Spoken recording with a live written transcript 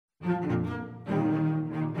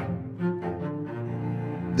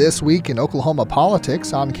This Week in Oklahoma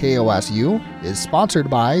Politics on KOSU is sponsored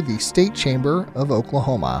by the State Chamber of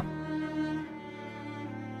Oklahoma.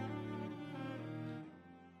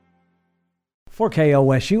 For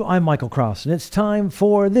KOSU, I'm Michael Cross, and it's time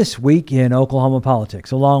for This Week in Oklahoma Politics,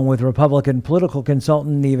 along with Republican political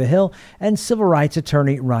consultant Neva Hill and civil rights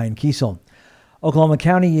attorney Ryan Kiesel. Oklahoma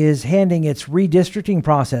County is handing its redistricting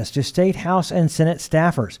process to State, House, and Senate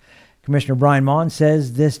staffers. Commissioner Brian Mon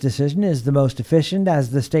says this decision is the most efficient as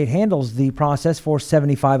the state handles the process for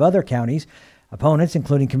 75 other counties. Opponents,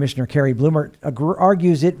 including Commissioner Kerry Blumert,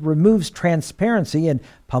 argues it removes transparency and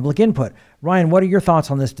public input. Ryan, what are your thoughts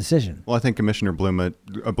on this decision? Well, I think Commissioner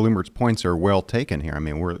Blumert's points are well taken here. I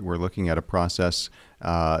mean, we're looking at a process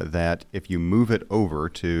that if you move it over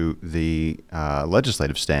to the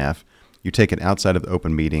legislative staff, you take it outside of the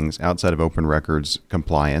open meetings, outside of open records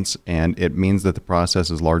compliance, and it means that the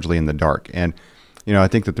process is largely in the dark. And I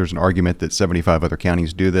think that there's an argument that 75 other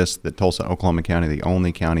counties do this, that Tulsa and Oklahoma County are the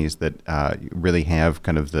only counties that really have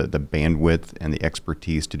kind of the bandwidth and the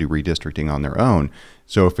expertise to do redistricting on their own.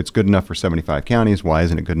 So if it's good enough for 75 counties, why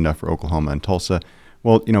isn't it good enough for Oklahoma and Tulsa?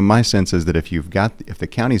 Well, my sense is that if the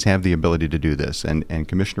counties have the ability to do this, and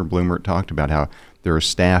Commissioner Blumert talked about how there are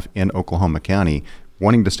staff in Oklahoma County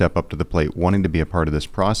wanting to step up to the plate, wanting to be a part of this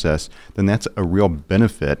process, then that's a real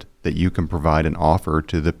benefit that you can provide and offer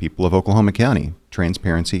to the people of Oklahoma County.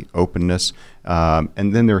 Transparency, openness,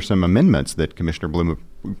 and then there are some amendments that Commissioner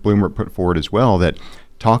Blumert put forward as well that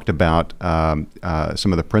talked about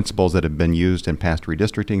some of the principles that have been used in past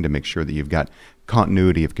redistricting to make sure that you've got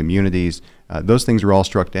continuity of communities. Those things are all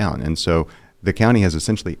struck down, and so the county has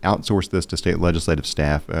essentially outsourced this to state legislative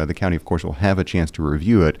staff. The county, of course, will have a chance to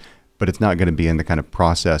review it, but it's not going to be in the kind of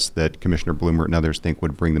process that Commissioner Blumert and others think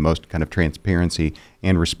would bring the most kind of transparency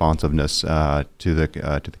and responsiveness to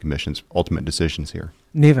the Commission's ultimate decisions here.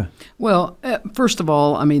 Neva. Well, first of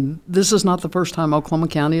all, I mean, this is not the first time Oklahoma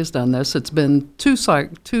County has done this. It's been two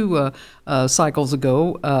cycles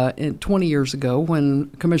ago, 20 years ago, when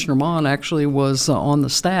Commissioner Mon actually was on the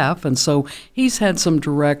staff, and so he's had some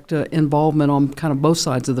direct involvement on kind of both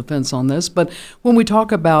sides of the fence on this. But when we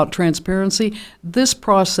talk about transparency, this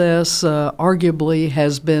process arguably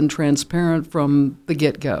has been transparent from the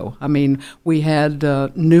get-go. I mean, we had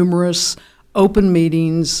numerous open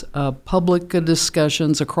meetings, public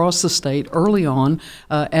discussions across the state early on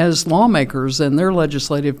as lawmakers and their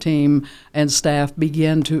legislative team and staff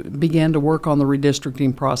began to work on the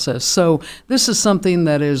redistricting process. So this is something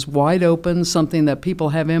that is wide open, something that people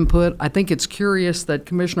have input. I think it's curious that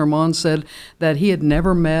Commissioner Mon said that he had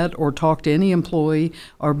never met or talked to any employee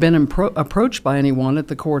or been approached by anyone at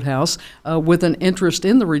the courthouse with an interest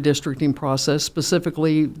in the redistricting process,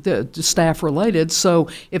 specifically the staff related. So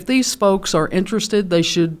if these folks are interested, they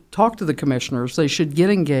should talk to the commissioners. They should get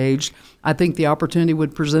engaged. I think the opportunity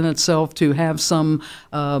would present itself to have some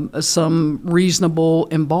reasonable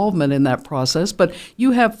involvement in that process. But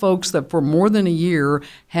you have folks that for more than a year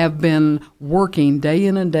have been working day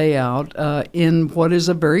in and day out in what is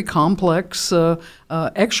a very complex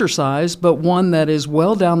exercise, but one that is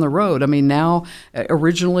well down the road. I mean, now,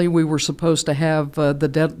 originally we were supposed to have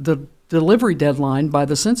the delivery deadline by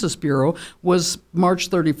the Census Bureau was March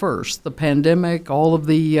 31st. The pandemic, all of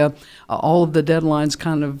the deadlines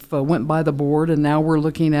kind of went by the board, and now we're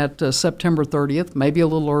looking at September 30th, maybe a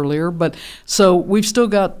little earlier. But so we've still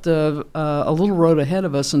got a little road ahead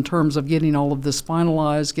of us in terms of getting all of this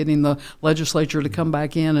finalized, getting the legislature to come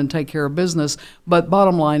back in and take care of business. But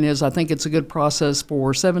bottom line is, I think it's a good process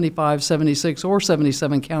for 75, 76, or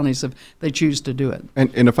 77 counties if they choose to do it.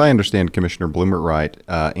 And if I understand Commissioner Blumert right,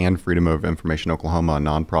 and Freedom of Information Oklahoma, a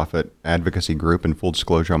nonprofit advocacy group, and full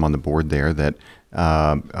disclosure, I'm on the board there, that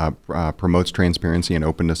promotes transparency and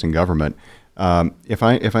openness in government. If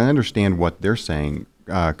I understand what they're saying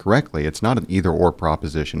correctly, it's not an either-or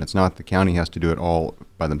proposition. It's not the county has to do it all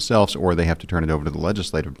by themselves, or they have to turn it over to the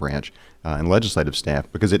legislative branch and legislative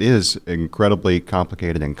staff, because it is incredibly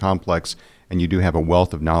complicated and complex, and you do have a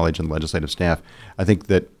wealth of knowledge in legislative staff. I think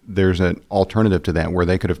that there's an alternative to that where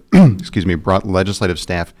they could have brought legislative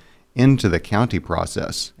staff into the county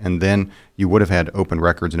process, and then you would have had open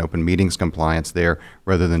records and open meetings compliance there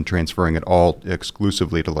rather than transferring it all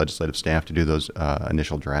exclusively to legislative staff to do those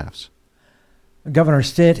initial drafts. Governor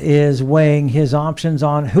Stitt is weighing his options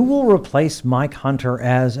on who will replace Mike Hunter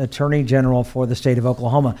as Attorney General for the state of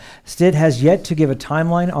Oklahoma. Stitt has yet to give a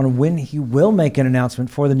timeline on when he will make an announcement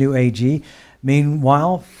for the new AG.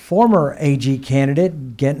 Meanwhile, former AG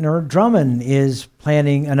candidate Gentner Drummond is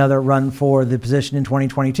planning another run for the position in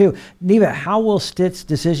 2022. Neva, how will Stitt's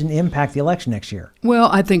decision impact the election next year? Well,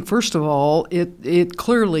 I think, first of all, it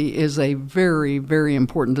clearly is a very, very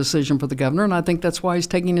important decision for the governor, and I think that's why he's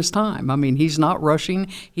taking his time. I mean, he's not rushing.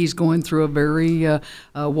 He's going through a very,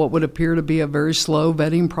 what would appear to be a very slow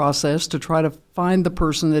vetting process to try to find the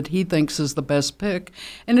person that he thinks is the best pick.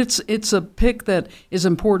 And it's a pick that is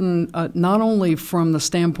important not only from the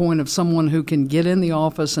standpoint of someone who can get in the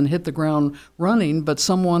office and hit the ground running, but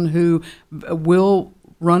someone who will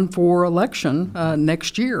run for election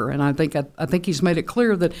next year. And I think he's made it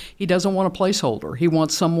clear that he doesn't want a placeholder. He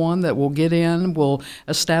wants someone that will get in, will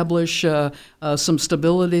establish some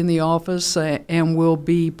stability in the office, and will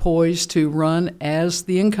be poised to run as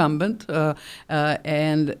the incumbent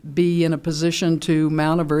and be in a position to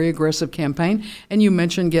mount a very aggressive campaign. And you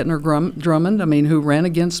mentioned Gettner Drummond, who ran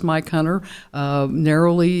against Mike Hunter,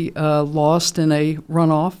 narrowly lost in a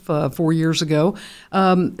runoff 4 years ago.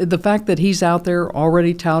 The fact that he's out there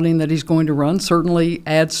already touting that he's going to run certainly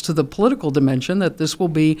adds to the political dimension that this will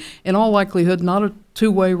be, in all likelihood, not a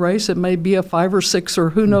two-way race. It may be a 5 or 6 or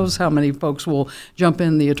who knows how many folks will jump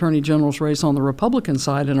in the Attorney General's race on the Republican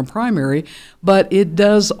side in a primary. But it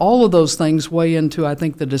does, all of those things weigh into, I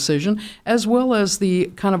think, the decision, as well as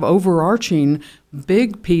the kind of overarching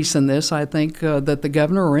big piece in this, I think, that the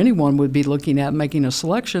governor or anyone would be looking at making a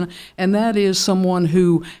selection, and that is someone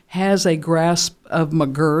who has a grasp of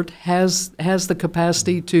McGirt, has the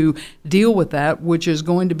capacity to deal with that, which is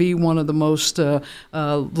going to be one of the most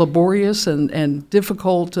laborious and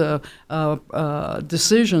difficult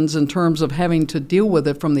decisions in terms of having to deal with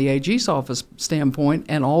it from the AG's office standpoint,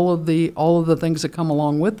 and all of the things that come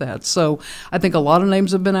along with that. So I think a lot of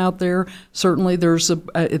names have been out there. Certainly there's,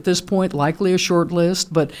 at this point, likely a short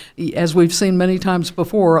list, but as we've seen many times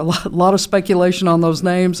before, a lot of speculation on those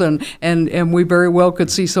names, and we very well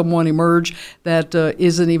could see someone emerge that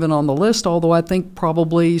isn't even on the list, although I think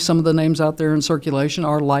probably some of the names out there in circulation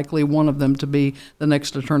are likely one of them to be the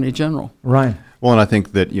next Attorney General. Ryan. Well, and I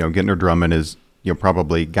think that, Gettner Drummond is,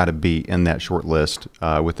 probably got to be in that short list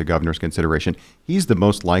with the governor's consideration. He's the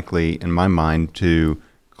most likely, in my mind, to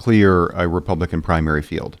clear a Republican primary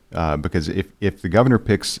field because if the governor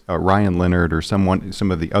picks Ryan Leonard or some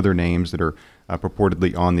of the other names that are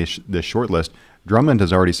purportedly on this short list, Drummond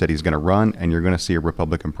has already said he's going to run, and you're going to see a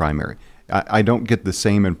Republican primary. I don't get the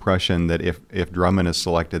same impression that if Drummond is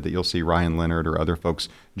selected that you'll see Ryan Leonard or other folks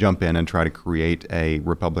jump in and try to create a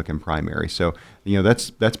Republican primary. So,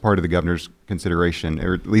 that's part of the governor's consideration,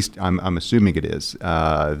 or at least I'm assuming it is,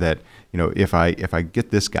 that, if I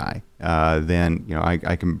get this guy, then,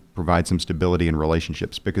 I can provide some stability in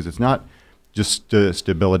relationships, because it's not just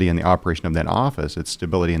stability in the operation of that office, it's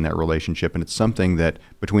stability in that relationship, and it's something that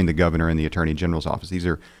between the governor and the Attorney General's office, these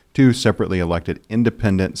are two separately elected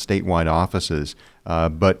independent statewide offices,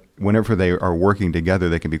 but whenever they are working together,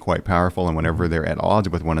 they can be quite powerful, and whenever they're at odds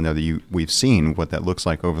with one another, we've seen what that looks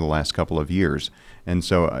like over the last couple of years. And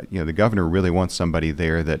so, the governor really wants somebody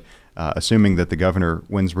there that, assuming that the governor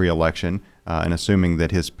wins re-election and assuming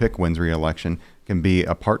that his pick wins re-election, can be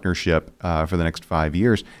a partnership for the next 5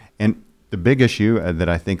 years. And the big issue that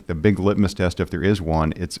I think the big litmus test, if there is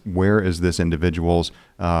one, it's where is this individual's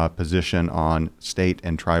position on state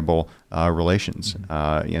and tribal relations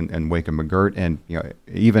in wake of McGirt, and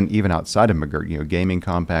even outside of McGirt, gaming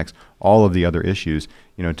compacts, all of the other issues.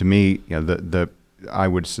 To me, I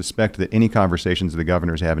would suspect that any conversations the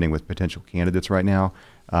governor is having with potential candidates right now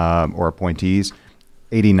or appointees,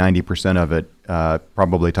 80-90% of it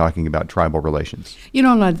probably talking about tribal relations.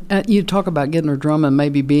 And you talk about Gettner Drummond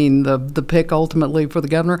maybe being the pick ultimately for the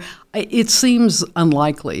governor. It seems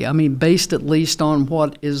unlikely. Based at least on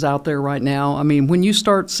what is out there right now. When you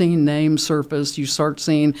start seeing names surface, you start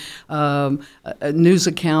seeing news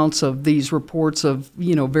accounts of these reports of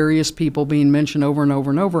various people being mentioned over and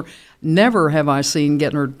over and over. Never have I seen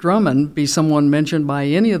Gettner Drummond be someone mentioned by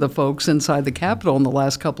any of the folks inside the Capitol in the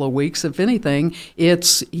last couple of weeks. If anything,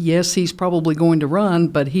 it's, yes, he's probably going to run,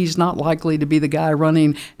 but he's not likely to be the guy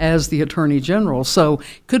running as the Attorney General. So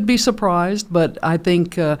could be surprised, but I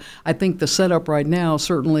think the setup right now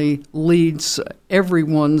certainly leads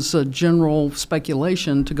everyone's general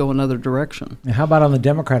speculation to go another direction. And how about on the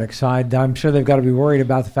Democratic side? I'm sure they've got to be worried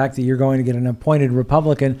about the fact that you're going to get an appointed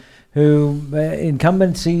Republican who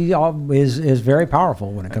incumbency is very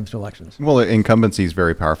powerful when it comes to elections. Well, incumbency is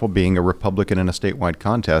very powerful. Being a Republican in a statewide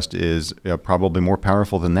contest is probably more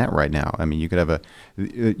powerful than that right now. You could have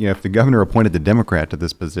if the governor appointed the Democrat to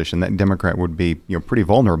this position, that Democrat would be pretty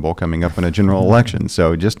vulnerable coming up in a general election.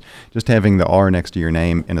 So just having the R next to your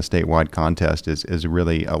name in a statewide contest is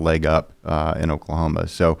really a leg up in Oklahoma.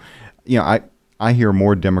 So, I hear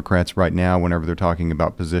more Democrats right now whenever they're talking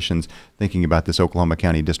about positions, thinking about this Oklahoma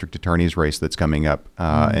County District Attorney's race that's coming up,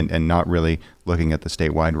 and not really looking at the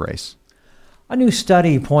statewide race. A new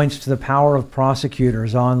study points to the power of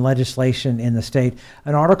prosecutors on legislation in the state.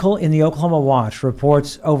 An article in the Oklahoma Watch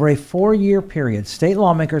reports over a 4-year period, state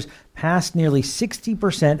lawmakers passed nearly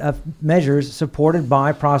 60% of measures supported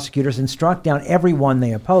by prosecutors and struck down every one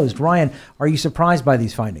they opposed. Ryan, are you surprised by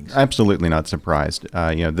these findings? Absolutely not surprised.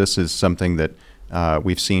 This is something that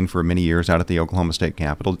we've seen for many years out at the Oklahoma State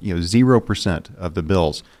Capitol. 0% of the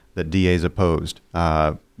bills that DAs opposed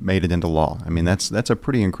made it into law. I mean, that's a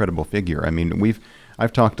pretty incredible figure. I mean,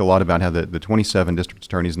 I've talked a lot about how the 27 district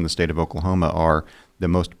attorneys in the state of Oklahoma are the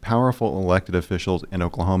most powerful elected officials in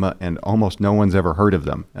Oklahoma, and almost no one's ever heard of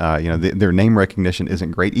them. Their name recognition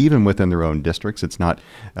isn't great, even within their own districts. It's not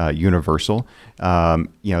universal.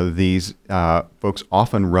 These folks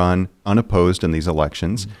often run unopposed in these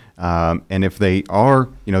elections. And if they are,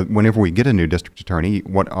 whenever we get a new district attorney,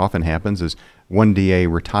 what often happens is one DA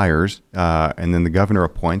retires, and then the governor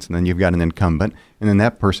appoints, and then you've got an incumbent, and then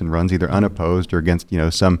that person runs either unopposed or against,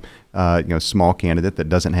 some, small candidate that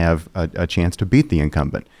doesn't have a chance to beat the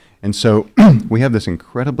incumbent. And so we have this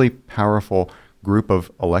incredibly powerful group of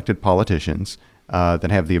elected politicians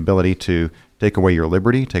that have the ability to take away your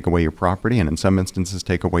liberty, take away your property, and in some instances,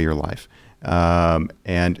 take away your life.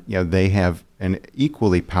 And they have an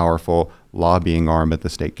equally powerful lobbying arm at the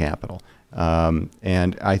state capitol.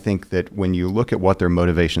 And I think that when you look at what their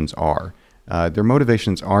motivations aren't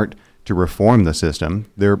to reform the system.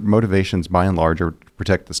 Their motivations, by and large, are to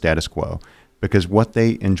protect the status quo, because what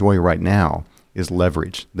they enjoy right now is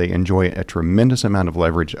leverage. They enjoy a tremendous amount of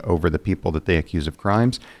leverage over the people that they accuse of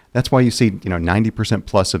crimes. That's why you see, 90%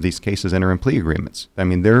 plus of these cases enter in plea agreements. I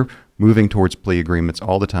mean, they're moving towards plea agreements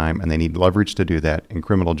all the time, and they need leverage to do that, and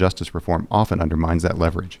criminal justice reform often undermines that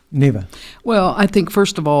leverage. Neva. Well, I think,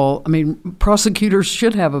 first of all, prosecutors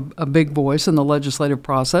should have a big voice in the legislative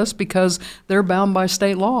process because they're bound by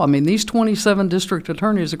state law. These 27 district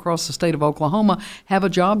attorneys across the state of Oklahoma have a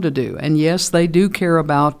job to do. And yes, they do care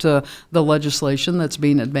about the legislation that's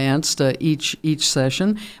being advanced each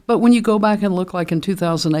session. But when you go back and look like in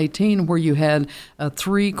 2018, where you had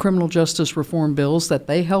 3 criminal justice reform bills that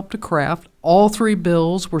they helped to craft, all 3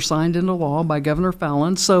 bills were signed into law by Governor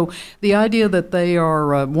Fallin. So the idea that they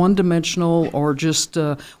are one-dimensional or just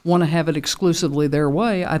want to have it exclusively their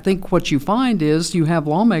way, I think what you find is you have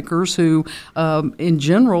lawmakers who, in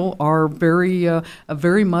general, are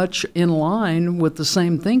very much in line with the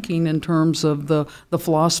same thinking in terms of the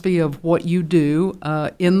philosophy of what you do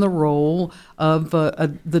in the role of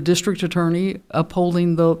the district attorney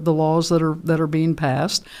upholding the laws that are being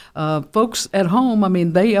passed. Folks at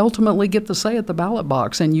home, they ultimately get the say at the ballot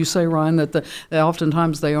box. And you say, Ryan, that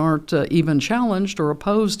oftentimes they aren't even challenged or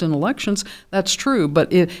opposed in elections. That's true,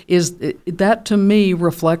 but that to me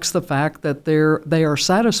reflects the fact that they are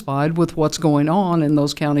satisfied with what's going on in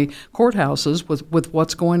those county courthouses, with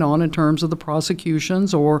what's going on in terms of the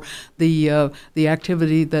prosecutions or the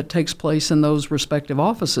activity that takes place in those respective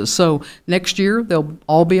offices. So next year they'll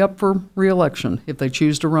all be up for re-election if they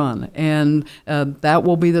choose to run, and that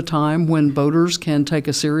will be the time when voters can take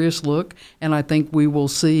a serious look. And I think we will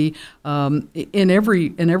see in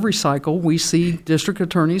every cycle, we see district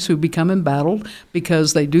attorneys who become embattled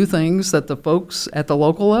because they do things that the folks at the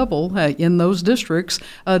local level in those districts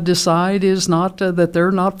decide is not that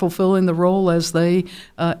they're not fulfilling the role as they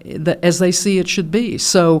see it should be.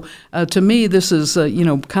 So to me, this is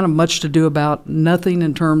kind of much to do about nothing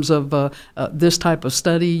in terms of this type of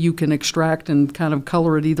study. You can extract and kind of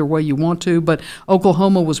color it either way you want to. But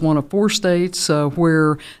Oklahoma was one of 4 states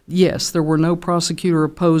where, yes, there were no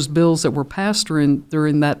prosecutor-opposed bills that were passed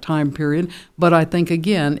during that time period. But I think,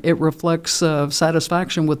 again, it reflects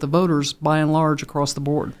satisfaction with the voters by and large across the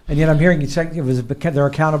board. And yet I'm hearing you say they're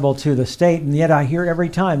accountable to the state, and yet I hear every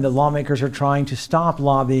time that lawmakers are trying to stop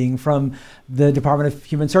lobbying from the Department of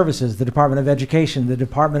Human Services, the Department of Education, the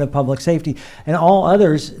Department of Public Safety, and all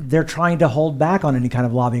others. They're trying to hold back on any kind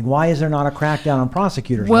of lobbying. Why is there not a crackdown on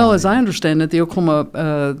prosecutors? Well, lobbying? As I understand it, the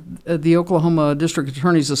Oklahoma District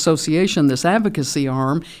Attorneys Association, this advocacy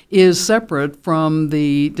arm, is separate from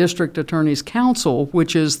the District Attorneys Council,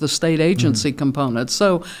 which is the state agency component.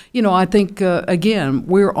 So, I think, again,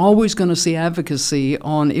 we're always going to see advocacy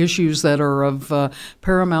on issues that are of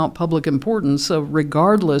paramount public importance,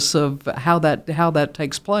 regardless of how that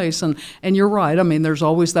takes place. And you're right. There's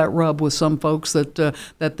always that rub with some folks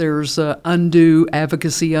that there's undue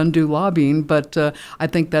advocacy, undue lobbying. But I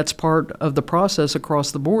think that's part of the process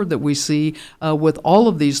across the board that we see with all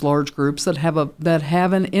of these large large groups that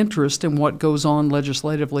have an interest in what goes on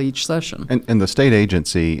legislatively each session. And the state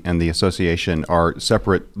agency and the association are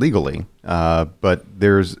separate legally, but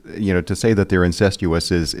there's, to say that they're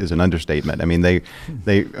incestuous is an understatement. I mean,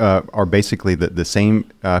 they are basically the same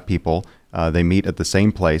people. They meet at the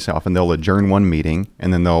same place. Often they'll adjourn one meeting,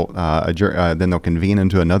 and then they'll convene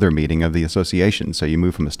into another meeting of the association. So you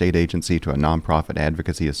move from a state agency to a nonprofit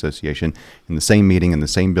advocacy association in the same meeting, in the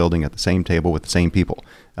same building, at the same table with the same people.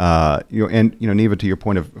 Neva, to your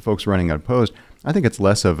point of folks running unopposed, I think it's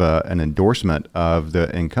less of an endorsement of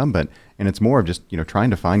the incumbent, and it's more of just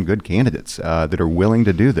trying to find good candidates that are willing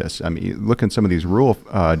to do this. I mean, look in some of these rural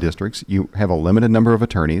districts, you have a limited number of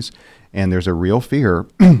attorneys, and there's a real fear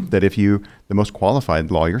that if the most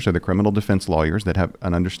qualified lawyers are the criminal defense lawyers that have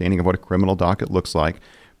an understanding of what a criminal docket looks like,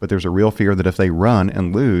 but there's a real fear that if they run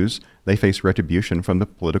and lose, they face retribution from the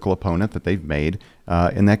political opponent that they've made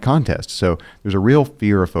in that contest. So there's a real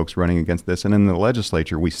fear of folks running against this. And in the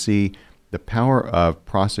legislature, we see the power of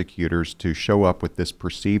prosecutors to show up with this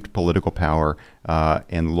perceived political power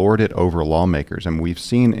and lord it over lawmakers. And we've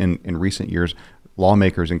seen in recent years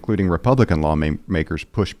lawmakers, including Republican lawmakers,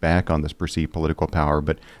 push back on this perceived political power,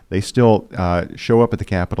 but they still show up at the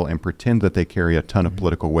Capitol and pretend that they carry a ton of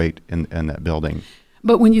political weight in that building.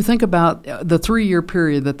 But when you think about the 3-year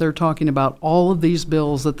period that they're talking about, all of these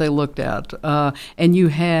bills that they looked at, and you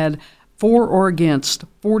had for or against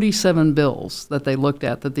 47 bills that they looked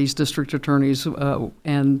at that these district attorneys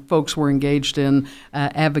and folks were engaged in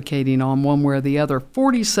advocating on one way or the other.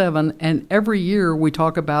 47, and every year we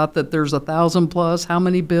talk about that there's 1,000 plus how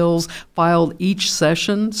many bills filed each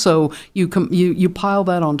session. So you pile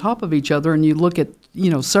that on top of each other and you look at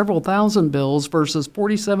several thousand bills versus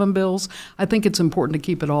 47 bills. I think it's important to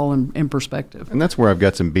keep it all in perspective. And that's where I've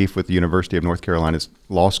got some beef with the University of North Carolina's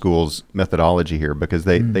law school's methodology here, because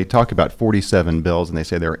they talk about 47 bills and they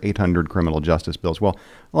say there are 800 criminal justice bills. Well,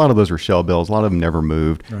 a lot of those were shell bills. A lot of them never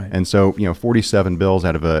moved. Right. And so, 47 bills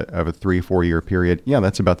out of a 3-4 year period,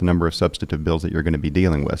 that's about the number of substantive bills that you're going to be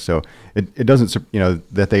dealing with. So it doesn't,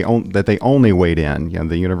 that they only weighed in.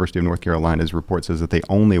 The University of North Carolina's report says that they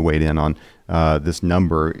only weighed in on this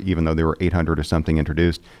number, even though there were 800 or something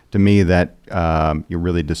introduced. To me, that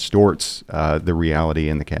really distorts the reality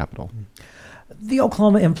in the Capitol. The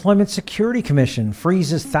Oklahoma Employment Security Commission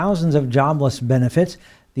freezes thousands of jobless benefits.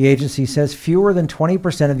 The agency says fewer than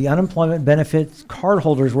 20% of the unemployment benefits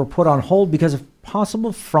cardholders were put on hold because of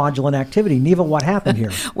possible fraudulent activity. Neva, what happened here?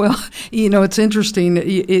 Well, it's interesting.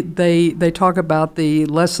 They talk about the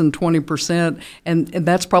less than 20%, and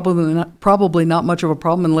that's probably not much of a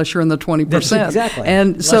problem unless you're in the 20%. That's exactly.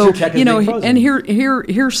 And unless so, and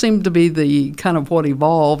here seemed to be the kind of what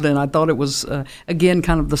evolved, and I thought it was again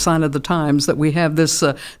kind of the sign of the times that we have this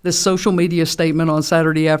social media statement on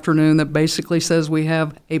Saturday afternoon that basically says we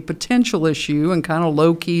have a potential issue and kind of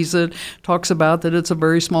low keys it, talks about that it's a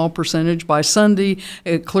very small percentage. By Sunday,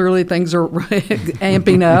 clearly things are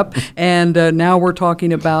amping up, and now we're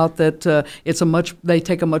talking about that they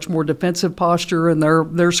take a much more defensive posture, and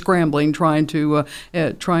they're scrambling, trying to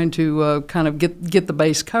kind of get the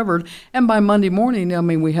base covered. And by Monday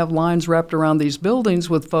morning, we have lines wrapped around these buildings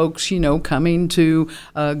with folks, coming to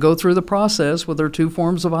go through the process with their 2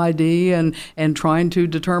 forms of ID and trying to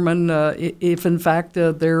determine if in fact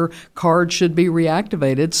their card should be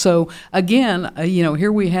reactivated. So again,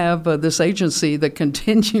 here we have this agency that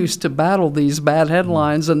continues to battle these bad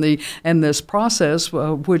headlines and this process,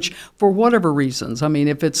 which for whatever reasons,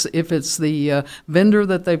 if it's the vendor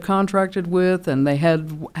that they've contracted with and they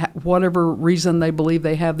had whatever reason they believe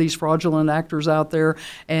they have these fraudulent actors out there,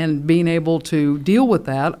 and being able to deal with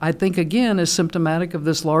that, I think again is symptomatic of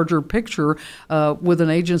this larger picture with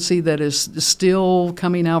an agency that is still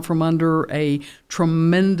coming out from under a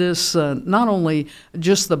tremendous, not only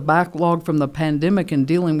just the backlog from the pandemic and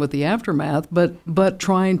dealing with the aftermath, but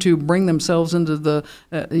trying to bring themselves into the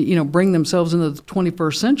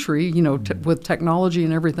 21st century, with technology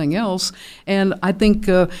and everything else. And I think,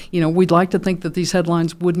 we'd like to think that these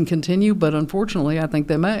headlines wouldn't continue, but unfortunately, I think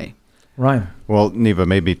they may. Ryan. Well, Neva,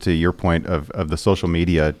 maybe to your point of the social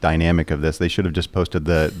media dynamic of this, they should have just posted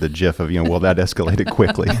the GIF of, that escalated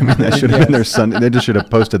quickly. That should have been their Sunday. They just should have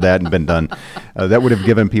posted that and been done. That would have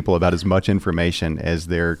given people about as much information as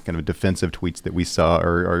their kind of defensive tweets that we saw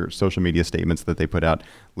or social media statements that they put out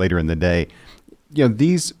later in the day.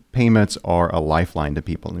 These payments are a lifeline to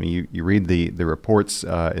people. You read the reports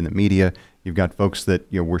in the media. You've got folks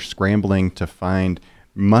that, were scrambling to find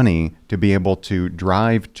money to be able to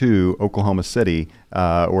drive to Oklahoma City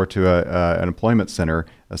or to an employment center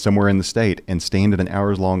somewhere in the state and stand in an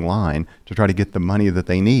hours-long line to try to get the money that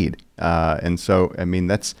they need. And so,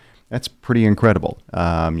 that's That's pretty incredible.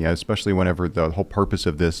 Especially whenever the whole purpose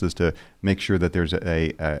of this is to make sure that there's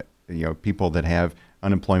people that have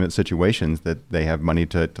unemployment situations that they have money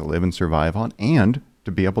to live and survive on, and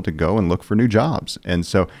to be able to go and look for new jobs. And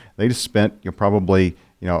so they just spent probably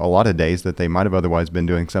a lot of days that they might have otherwise been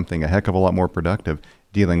doing something a heck of a lot more productive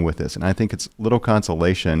dealing with this. And I think it's little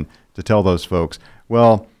consolation to tell those folks,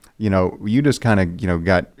 well, you just kind of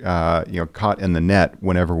got caught in the net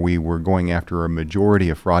whenever we were going after a majority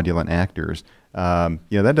of fraudulent actors. That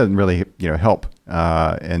doesn't really help.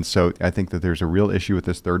 And so I think that there's a real issue with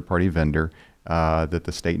this third-party vendor that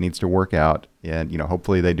the state needs to work out, and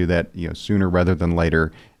hopefully they do that sooner rather than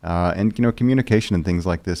later. And communication and things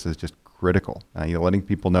like this is just critical. Letting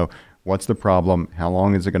people know what's the problem, how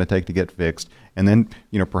long is it going to take to get fixed, and then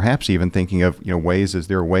perhaps even thinking of ways, is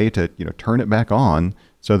there a way to turn it back on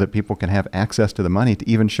so that people can have access to the money to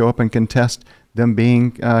even show up and contest them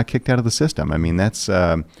being kicked out of the system. I mean, that's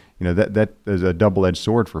that is a double-edged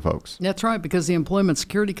sword for folks. That's right, because the Employment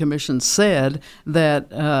Security Commission said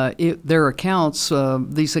that their accounts,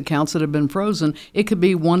 these accounts that have been frozen, it could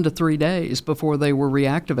be 1 to 3 days before they were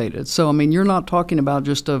reactivated. So, I mean, you're not talking about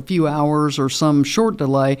just a few hours or some short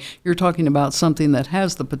delay. You're talking about something that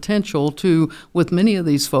has the potential to, with many of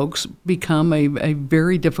these folks, become a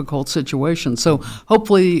very difficult situation. So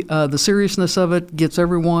hopefully the seriousness of it gets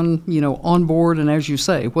everyone, on board. And as you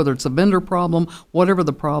say, whether it's a vendor problem, whatever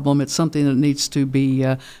the problem, it's something that needs to be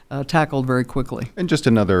tackled very quickly. And just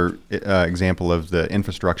another example of the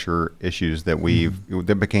infrastructure issues that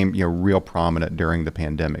that became real prominent during the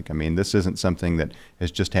pandemic. I mean, this isn't something that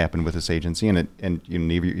has just happened with this agency, and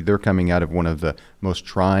they're coming out of one of the most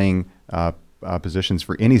trying positions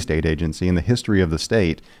for any state agency in the history of the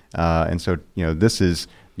state, and so this is.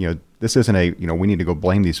 This isn't we need to go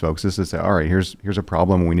blame these folks. This is all right, here's a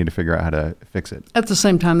problem, and we need to figure out how to fix it. At the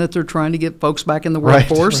same time that they're trying to get folks back in the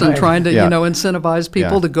workforce and trying to, incentivize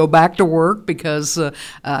people to go back to work, because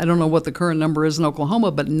I don't know what the current number is in Oklahoma,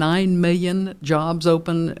 but 9 million jobs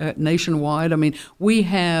open nationwide. I mean, we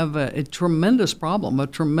have a tremendous problem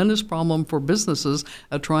for businesses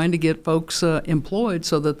trying to get folks employed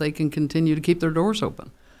so that they can continue to keep their doors open.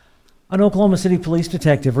 An Oklahoma City police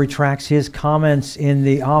detective retracts his comments in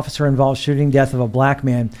the officer-involved shooting death of a black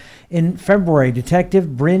man. In February,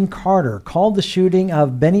 Detective Bryn Carter called the shooting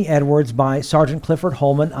of Benny Edwards by Sergeant Clifford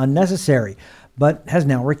Holman unnecessary, but has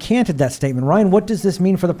now recanted that statement. Ryan, what does this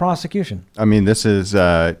mean for the prosecution? I mean, this is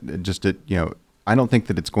I don't think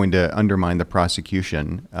that it's going to undermine the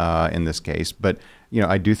prosecution in this case, but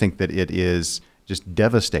I do think that it is just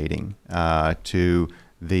devastating to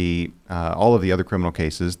all of the other criminal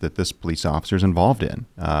cases that this police officer is involved in.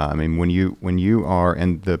 I mean, when you are,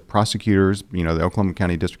 and the prosecutors, the Oklahoma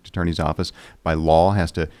County District Attorney's Office by law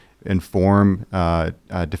has to inform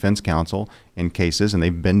defense counsel in cases, and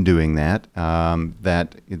they've been doing that,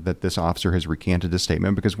 that this officer has recanted his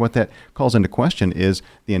statement, because what that calls into question is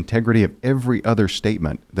the integrity of every other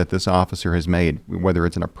statement that this officer has made, whether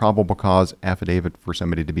it's in a probable cause affidavit for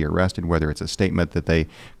somebody to be arrested, whether it's a statement that they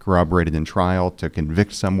corroborated in trial to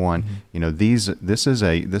convict someone. This is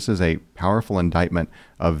a powerful indictment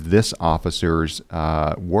of this officer's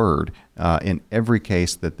word in every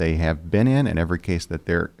case that they have been in and every case that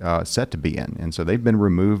they're set to be in. And so they've been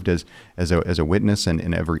removed as a witness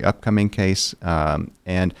in every upcoming case.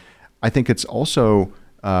 And I think it's also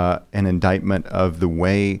an indictment of the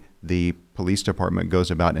way the police department goes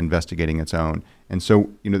about investigating its own. And so,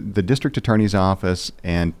 the district attorney's office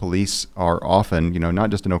and police are often, not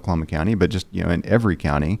just in Oklahoma County, but just, in every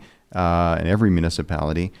county, in every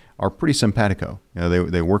municipality, are pretty simpatico.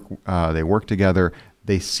 They work together.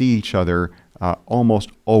 They see each other almost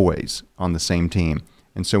always on the same team.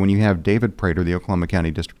 And so when you have David Prater, the Oklahoma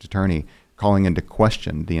County District Attorney, calling into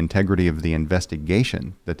question the integrity of the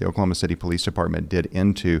investigation that the Oklahoma City Police Department did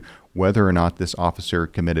into whether or not this officer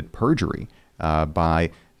committed perjury by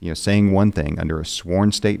saying one thing under a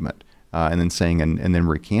sworn statement and then saying and then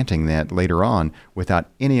recanting that later on without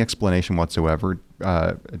any explanation whatsoever.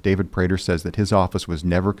 David Prater says that his office was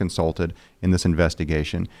never consulted in this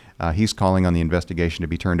investigation. He's calling on the investigation to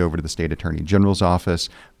be turned over to the state attorney general's office.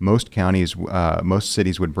 Most counties, most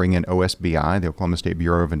cities would bring in OSBI, the Oklahoma State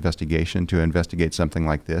Bureau of Investigation, to investigate something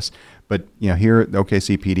like this. But here, the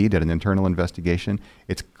OKCPD did an internal investigation.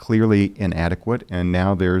 It's clearly inadequate, and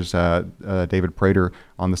now there's David Prater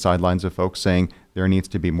on the sidelines of folks saying there needs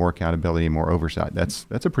to be more accountability and more oversight. That's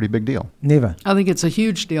a pretty big deal. Neva. I think it's a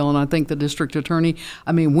huge deal, and I think the district attorney,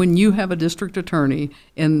 I mean, when you have a district attorney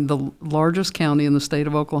in the largest county in the state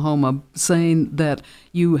of Oklahoma saying that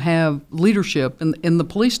you have leadership in the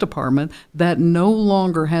police department that no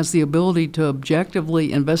longer has the ability to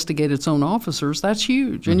objectively investigate its own officers, that's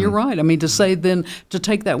huge. And you're right. I mean, to say then, to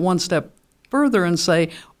take that one step further and say,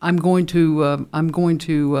 I'm going to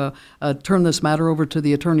turn this matter over to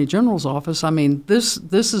the Attorney General's office. I mean, this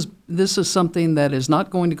is something that is not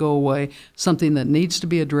going to go away. Something that needs to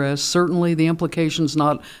be addressed. Certainly, the implications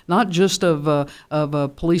not just of a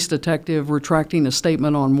police detective retracting a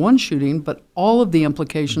statement on one shooting, but all of the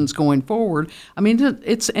implications going forward. I mean,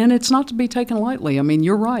 it's not to be taken lightly. I mean,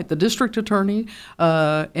 you're right. The district attorney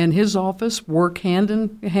and his office work hand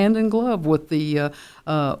in glove with the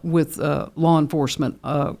law enforcement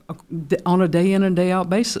on a day in and day out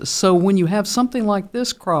basis. So when you have something like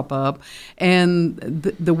this crop up, and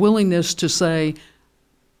the willingness to say,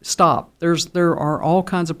 stop, there are all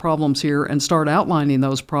kinds of problems here, and start outlining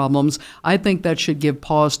those problems, I think that should give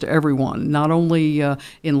pause to everyone, not only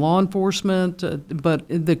in law enforcement, but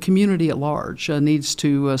the community at large needs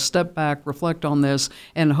to step back, reflect on this,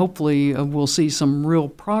 and hopefully we'll see some real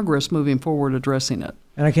progress moving forward addressing it.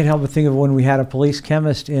 And I can't help but think of when we had a police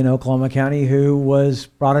chemist in Oklahoma County who was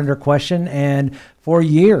brought under question, and for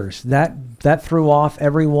years that threw off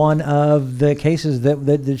every one of the cases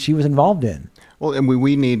that she was involved in. Well, and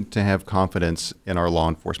we need to have confidence in our law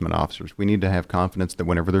enforcement officers. We need to have confidence that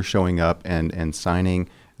whenever they're showing up and signing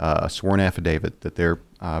a sworn affidavit that they're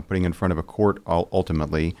putting in front of a court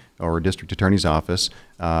ultimately, or a district attorney's office,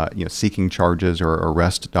 seeking charges or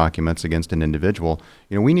arrest documents against an individual,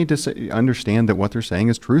 we need to understand that what they're saying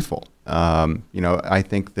is truthful. I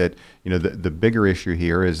think that, the bigger issue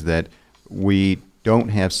here is that we don't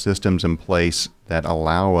have systems in place that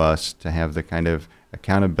allow us to have the kind of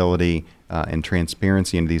accountability and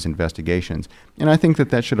transparency into these investigations. And I think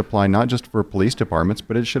that should apply not just for police departments,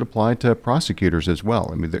 but it should apply to prosecutors as well.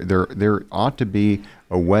 I mean, there ought to be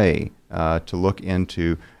a way to look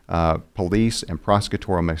into police and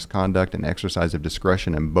prosecutorial misconduct and exercise of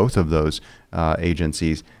discretion in both of those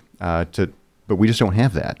agencies, but we just don't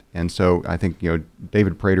have that. And so I think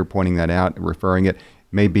David Prater pointing that out, referring it,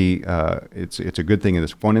 maybe it's a good thing in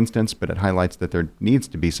this one instance, but it highlights that there needs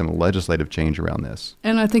to be some legislative change around this.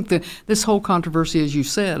 And I think that this whole controversy, as you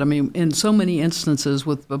said, I mean, in so many instances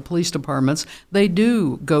with police departments, they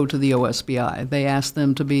do go to the OSBI. They ask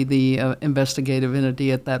them to be the investigative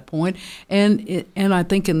entity at that point. And I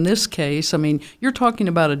think in this case, I mean, you're talking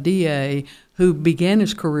about a DA who began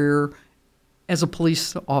his career as a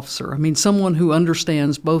police officer. I mean, someone who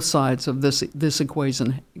understands both sides of this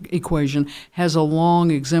equation, has a long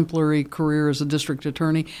exemplary career as a district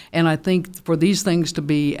attorney, and I think for these things to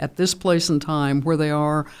be at this place and time where they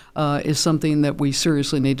are is something that we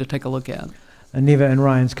seriously need to take a look at. Neva and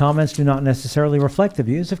Ryan's comments do not necessarily reflect the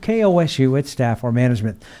views of KOSU, its staff, or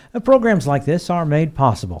management. Programs like this are made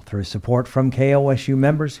possible through support from KOSU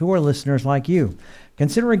members who are listeners like you.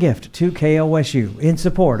 Consider a gift to KOSU in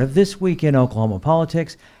support of This Week in Oklahoma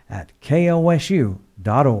Politics at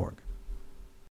kosu.org.